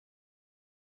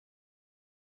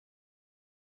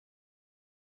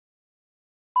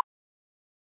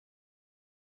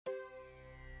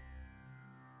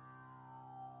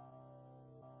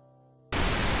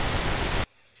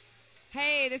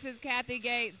Hey, this is Kathy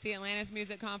Gates, the Atlantis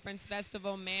Music Conference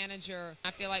Festival Manager.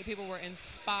 I feel like people were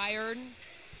inspired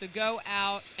to go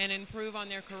out and improve on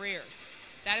their careers.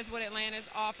 That is what Atlantis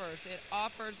offers. It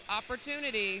offers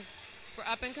opportunity for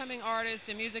up-and-coming artists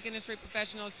and music industry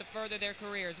professionals to further their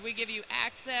careers. We give you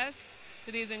access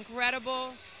to these incredible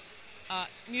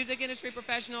music industry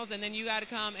professionals, and then you got to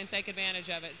come and take advantage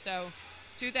of it. So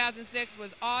 2006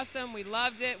 was awesome. We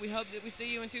loved it. We hope that we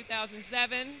see you in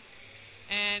 2007.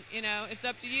 And, you know, it's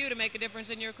up to you to make a difference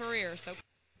in your career. So,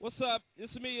 what's up?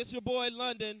 It's me. It's your boy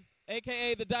London,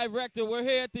 a.k.a. the director. We're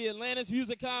here at the Atlantis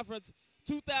Music Conference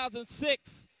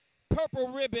 2006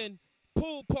 Purple Ribbon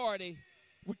Pool Party.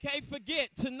 We can't forget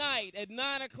tonight at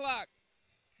 9 o'clock,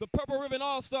 the Purple Ribbon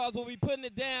All-Stars will be putting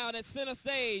it down at center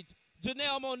stage.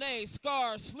 Janelle Monáe,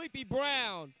 Scar, Sleepy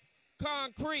Brown,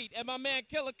 Concrete, and my man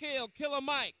Killer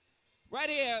Mike. Right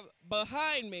here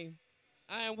behind me,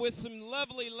 I am with some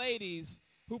lovely ladies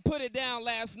who put it down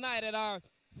last night at our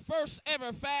first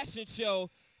ever fashion show,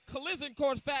 Collision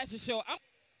Course Fashion Show.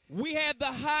 We had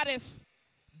the hottest,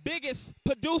 biggest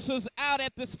producers out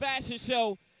at this fashion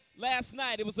show last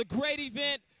night. It was a great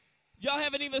event. Y'all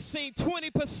haven't even seen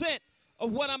 20%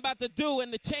 of what I'm about to do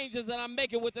and the changes that I'm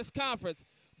making with this conference.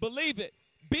 Believe it.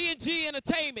 B&G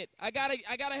Entertainment. I gotta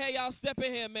have y'all step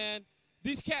in here, man.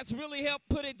 These cats really helped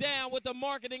put it down with the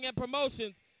marketing and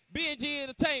promotions. B&G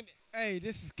Entertainment. Hey,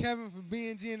 this is Kevin from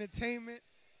B&G Entertainment.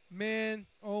 Man,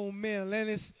 oh man,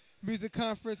 Atlantis Music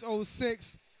Conference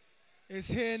 '06 is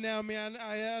here now, man.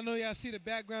 I know y'all see the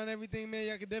background and everything, man.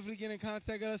 Y'all can definitely get in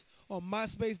contact with us on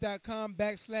myspace.com/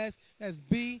 that's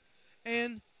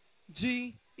BNGENT.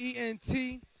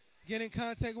 Get in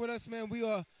contact with us, man. We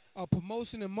are a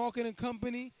promotion and marketing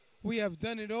company. We have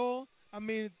done it all. I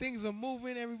mean, things are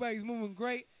moving. Everybody's moving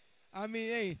great. I mean,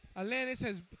 hey, Atlantis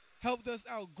has helped us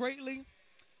out greatly.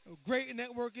 A great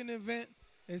networking event.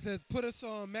 It has put us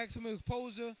on maximum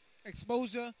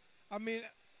exposure. I mean,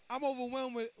 I'm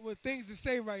overwhelmed with things to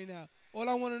say right now. All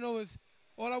I want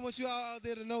you all out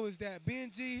there to know is that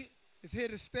B&G is here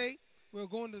to stay. We're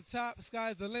going to the top. The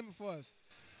sky's the limit for us.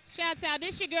 Shouts out.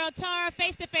 This your girl Tara,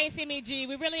 Face to Face MEG.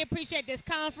 We really appreciate this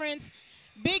conference.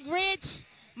 Big Rich,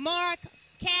 Mark,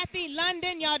 Kathy,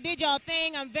 London, y'all did y'all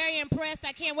thing. I'm very impressed.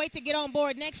 I can't wait to get on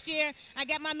board next year. I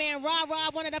got my man Rob,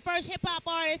 one of the first hip-hop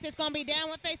artists that's going to be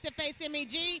down with Face to Face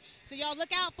MEG. So y'all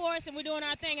look out for us, and we're doing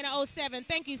our thing in the '07.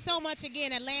 Thank you so much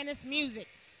again, Atlantis Music.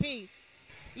 Peace.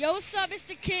 Yo, what's up? It's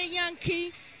the kid, Young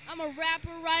Key. I'm a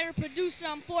rapper, writer, producer.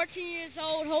 I'm 14 years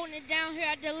old, holding it down here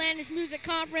at the Atlantis Music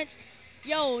Conference.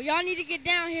 Yo, y'all need to get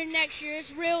down here next year.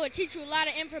 It's real. It teaches you a lot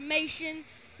of information,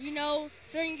 you know,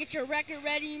 so you can get your record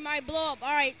ready. You might blow up.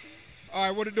 All right. All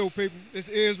right, what it do, people? It's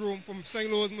Israel from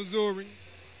St. Louis, Missouri.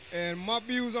 And my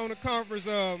views on the conference,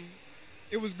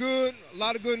 it was good, a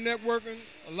lot of good networking,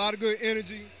 a lot of good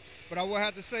energy. But I will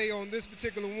have to say on this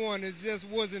particular one, it just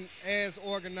wasn't as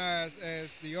organized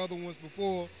as the other ones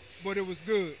before, but it was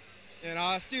good. And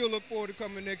I still look forward to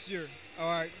coming next year. All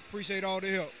right, appreciate all the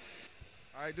help.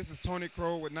 All right, this is Tony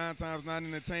Crow with 9x9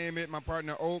 Entertainment. My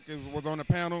partner Oak was on the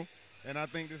panel, and I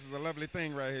think this is a lovely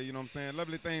thing right here, you know what I'm saying?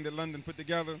 Lovely thing that London put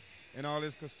together and all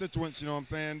his constituents, you know what I'm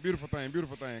saying? Beautiful thing,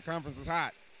 beautiful thing. Conference is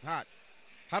hot, hot.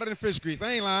 Hotter than fish grease,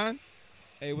 I ain't lying.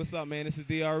 Hey, what's up, man? This is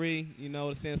DRE, you know,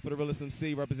 it stands for the Realest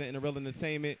MC, representing the Real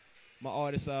Entertainment. My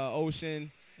artist, Ocean,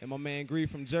 and my man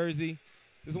Grief from Jersey.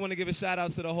 Just want to give a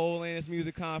shout-out to the whole Atlantis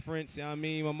Music Conference, you know what I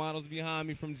mean? My models behind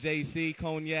me from JC,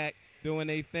 Cognac, doing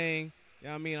their thing. You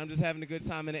know what I mean? I'm just having a good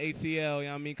time in the ATL, you know what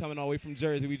I mean? Coming all the way from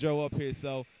Jersey. We drove up here,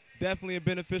 so definitely a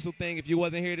beneficial thing. If you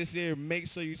wasn't here this year, make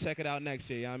sure you check it out next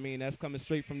year, you know what I mean? That's coming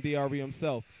straight from DRE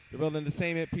himself. The Real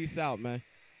Entertainment, peace out, man.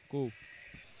 Cool.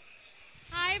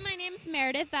 Hi, my name's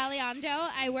Meredith Valiando.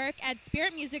 I work at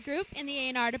Spirit Music Group in the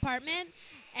A&R department.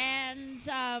 And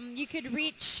you could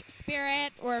reach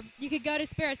Spirit, or you could go to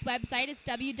Spirit's website. It's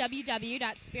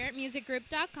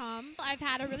www.spiritmusicgroup.com. I've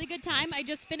had a really good time. I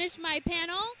just finished my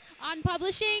panel on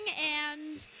publishing,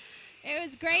 and it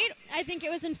was great. I think it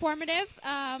was informative,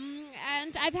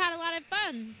 and I've had a lot of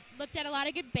fun. Looked at a lot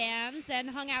of good bands and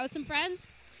hung out with some friends.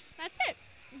 That's it.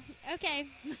 Okay.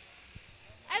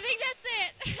 I think that's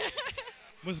it.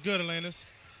 What's good, Atlantis?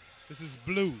 This is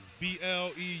Blue,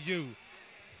 B-L-E-U.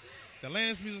 The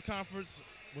Atlantis Music Conference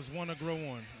was one to grow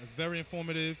on. It's very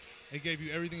informative. It gave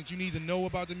you everything that you need to know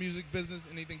about the music business,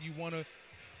 anything you want to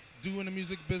do in the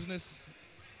music business.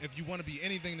 If you want to be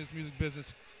anything in this music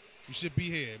business, you should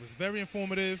be here. It was very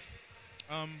informative.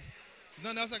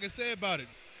 Nothing else I can say about it.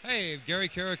 Hey, Gary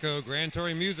Carrico, Grand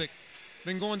Tory Music.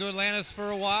 Been going to Atlantis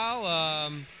for a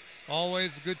while.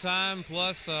 Always a good time,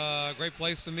 plus a great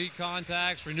place to meet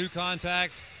contacts, renew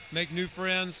contacts, make new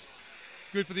friends.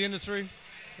 good for the industry.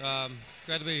 Glad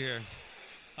to be here.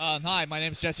 Hi, my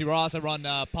name is Jesse Ross. I run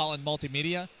Pollen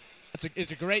Multimedia.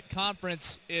 It's a great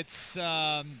conference. It's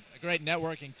a great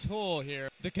networking tool here.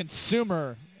 The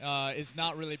consumer is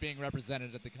not really being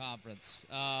represented at the conference,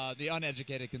 the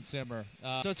uneducated consumer.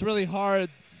 So it's really hard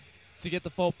to get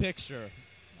the full picture,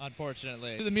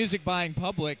 unfortunately. The music buying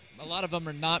public, a lot of them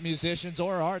are not musicians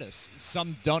or artists.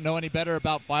 Some don't know any better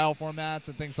about file formats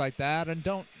and things like that and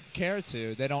don't care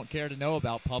to. They don't care to know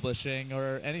about publishing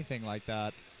or anything like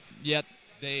that. Yet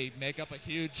they make up a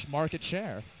huge market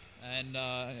share and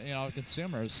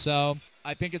consumers. So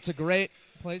I think it's a great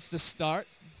place to start.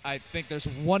 I think there's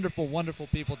wonderful, wonderful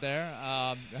people there.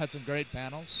 Had some great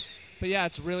panels. But yeah,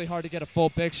 it's really hard to get a full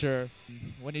picture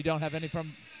when you don't have any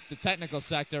from the technical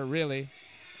sector, really,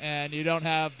 and you don't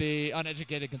have the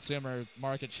uneducated consumer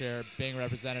market share being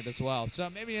represented as well. So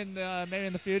maybe in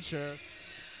the future,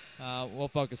 we'll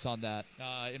focus on that.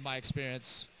 In my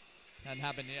experience, hasn't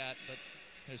happened yet, but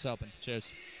here's hoping. Cheers.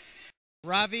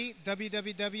 Ravi,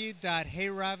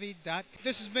 www.heyravi.com.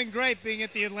 This has been great being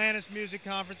at the Atlantis Music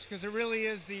Conference because it really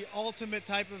is the ultimate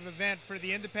type of event for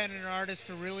the independent artists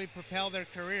to really propel their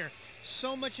career.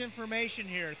 So much information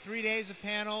here, 3 days of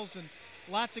panels and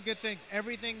lots of good things,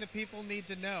 everything that people need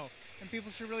to know. And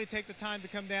people should really take the time to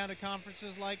come down to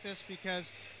conferences like this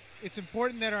because it's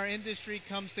important that our industry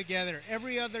comes together.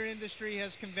 Every other industry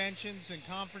has conventions and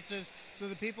conferences so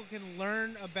that people can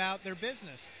learn about their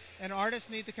business. And artists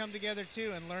need to come together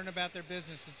too and learn about their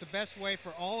business. It's the best way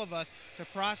for all of us to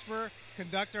prosper,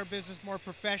 conduct our business more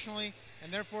professionally,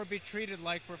 and therefore be treated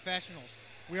like professionals.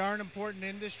 We are an important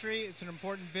industry. It's an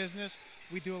important business.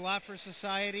 We do a lot for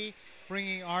society,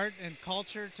 bringing art and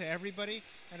culture to everybody,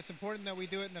 and it's important that we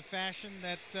do it in a fashion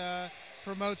that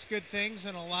promotes good things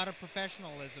and a lot of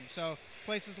professionalism. So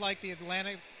places like the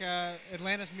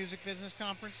Atlantis Music Business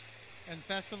Conference and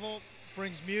Festival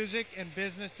brings music and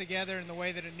business together in the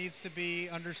way that it needs to be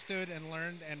understood and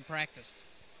learned and practiced.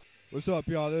 What's up,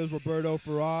 y'all? This is Roberto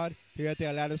Farad here at the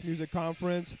Atlantis Music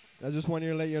Conference. I just wanted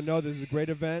to let you know this is a great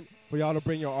event for y'all to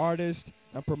bring your artists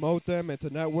and promote them and to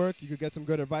network. You could get some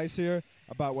good advice here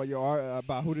about what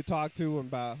about who to talk to and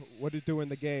about what to do in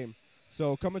the game.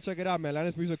 So come and check it out, man.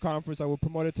 Atlantis Music Conference. I will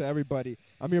promote it to everybody.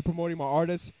 I'm here promoting my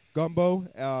artist, Gumbo.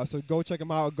 So go check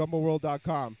him out at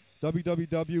gumboworld.com.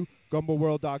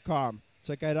 www.gumboworld.com.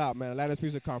 Check it out, man. Atlantis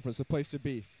Music Conference, a place to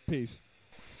be. Peace.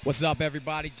 What's up,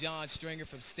 everybody? John Stringer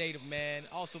from State of Man,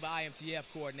 also the IMTF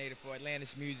coordinator for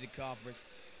Atlantis Music Conference.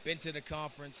 Been to the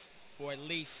conference for at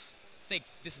least, I think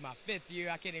this is my 5th year.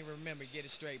 I can't even remember, get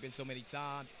it straight. Been so many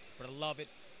times, but I love it.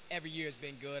 Every year has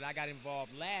been good. I got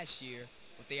involved last year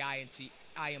with the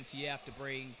IMTF to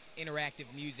bring interactive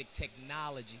music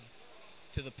technology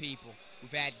to the people.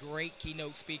 We've had great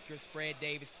keynote speakers. Fred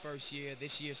Davis the first year.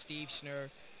 This year, Steve Schnurr,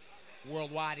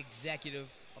 worldwide executive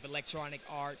of electronic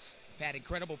arts. We've had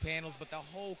incredible panels, but the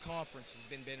whole conference has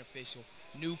been beneficial.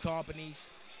 New companies,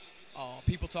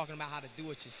 people talking about how to do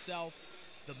it yourself,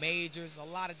 the majors, a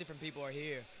lot of different people are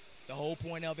here. The whole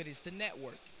point of it is to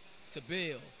network, to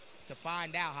build, to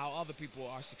find out how other people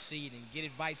are succeeding, get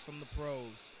advice from the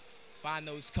pros, find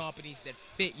those companies that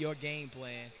fit your game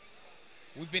plan.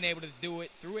 We've been able to do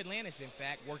it through Atlantis, in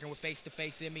fact, working with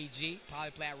Face-to-Face MEG,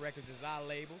 Polyplat Records is our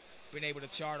label. Been able to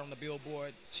chart on the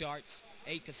Billboard charts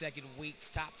 8 consecutive weeks,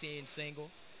 top 10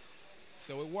 single.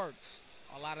 So it works.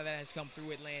 A lot of that has come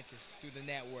through Atlantis, through the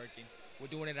networking. We're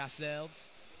doing it ourselves.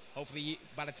 Hopefully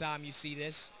by the time you see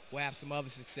this, we'll have some other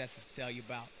successes to tell you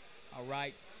about. All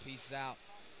right, peace out.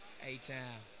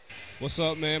 A-Town. What's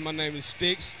up, man? My name is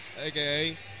Sticks,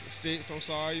 a.k.a. Sticks. I'm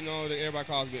sorry, you know, everybody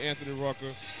calls me Anthony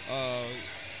Rucker.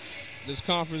 This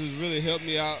conference has really helped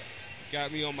me out,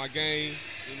 got me on my game,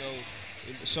 you know,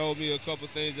 it showed me a couple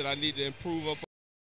things that I need to improve up